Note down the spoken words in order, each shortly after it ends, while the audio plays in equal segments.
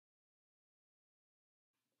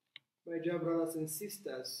My dear brothers and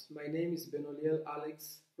sisters, my name is Benoliel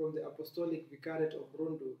Alex from the Apostolic Vicariate of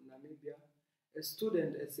Rundu, Namibia, a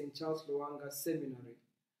student at St. Charles Lwanga Seminary.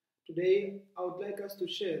 Today, I would like us to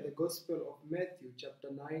share the Gospel of Matthew chapter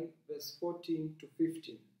 9, verse 14 to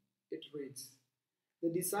 15. It reads, "The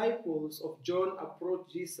disciples of John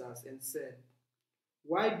approached Jesus and said,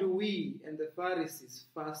 'Why do we and the Pharisees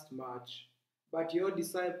fast much, but your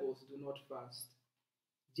disciples do not fast?'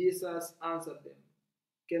 Jesus answered them,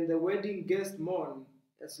 'Can the wedding guests mourn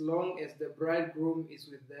as long as the bridegroom is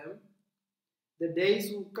with them? The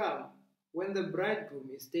days will come when the bridegroom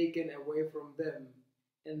is taken away from them,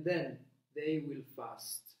 and then they will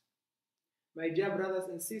fast.'" My dear brothers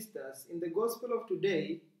and sisters, in the Gospel of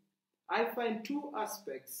today, I find two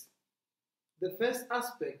aspects. The first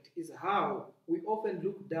aspect is how we often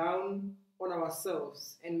look down on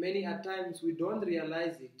ourselves, and many a times we don't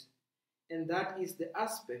realize it, and that is the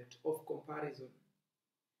aspect of comparison.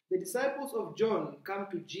 The disciples of John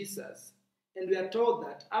come to Jesus, and we are told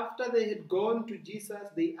that after they had gone to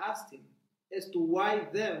Jesus, they asked him as to why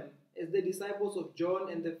them, as the disciples of John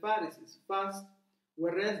and the Pharisees, fast,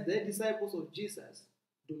 whereas the disciples of Jesus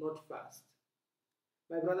do not fast.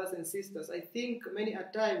 My brothers and sisters, I think many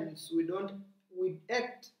a times we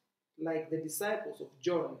act like the disciples of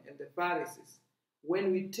John and the Pharisees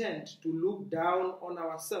when we tend to look down on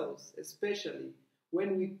ourselves, especially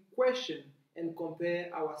when we question and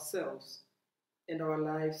compare ourselves and our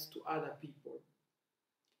lives to other people.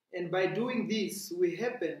 And by doing this, we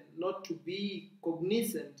happen not to be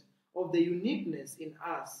cognizant of the uniqueness in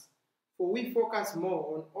us, for we focus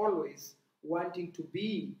more on always wanting to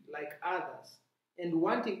be like others and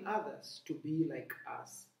wanting others to be like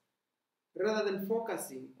us, rather than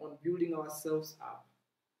focusing on building ourselves up.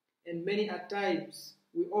 And many a times,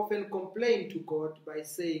 we often complain to God by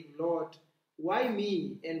saying, "Lord, why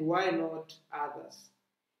me and why not others?"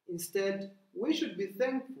 Instead, we should be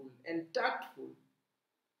thankful and tactful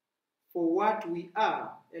for what we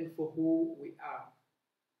are and for who we are.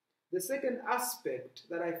 The second aspect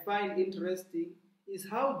that I find interesting is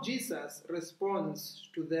how Jesus responds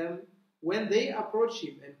to them when they approach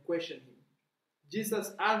him and question him.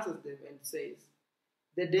 Jesus answers them and says,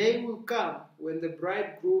 "The day will come when the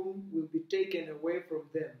bridegroom will be taken away from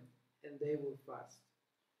them, and they will fast."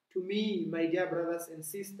 To me, my dear brothers and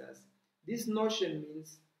sisters, this notion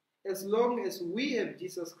means as long as we have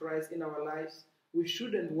Jesus Christ in our lives, we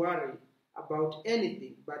shouldn't worry about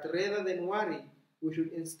anything, but rather than worry, we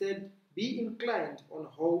should instead be inclined on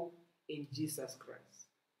hope in Jesus Christ.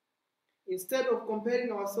 Instead of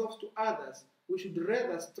comparing ourselves to others, we should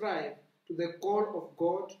rather strive to the call of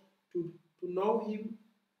God to know him,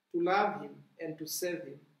 to love him, and to serve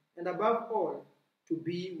him, and above all, to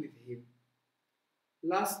be with him.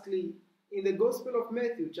 Lastly, in the Gospel of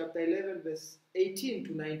Matthew, chapter 11, verse 18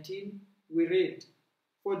 to 19, we read,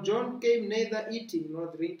 "For John came neither eating nor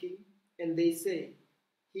drinking, and they say,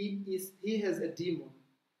 he has a demon.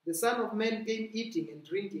 The Son of Man came eating and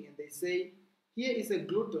drinking, and they say, here is a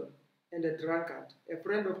glutton and a drunkard, a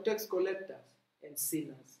friend of tax collectors and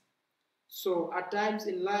sinners." So at times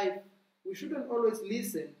in life, we shouldn't always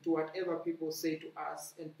listen to whatever people say to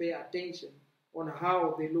us and pay attention on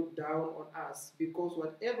how they look down on us, because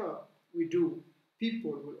whatever we do,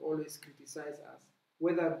 people will always criticize us,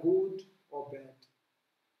 whether good or bad.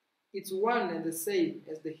 It's one and the same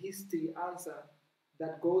as the history answer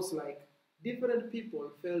that goes like, different people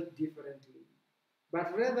felt differently.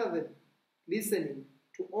 But rather than listening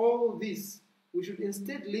to all this, we should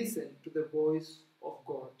instead listen to the voice of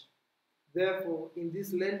God. Therefore, in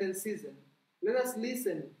this Lenten season, let us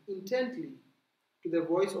listen intently to the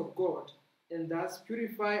voice of God and thus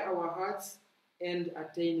purify our hearts and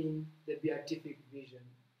attaining the beatific vision.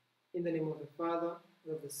 In the name of the Father,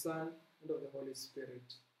 and of the Son, and of the Holy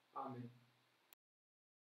Spirit. Amen.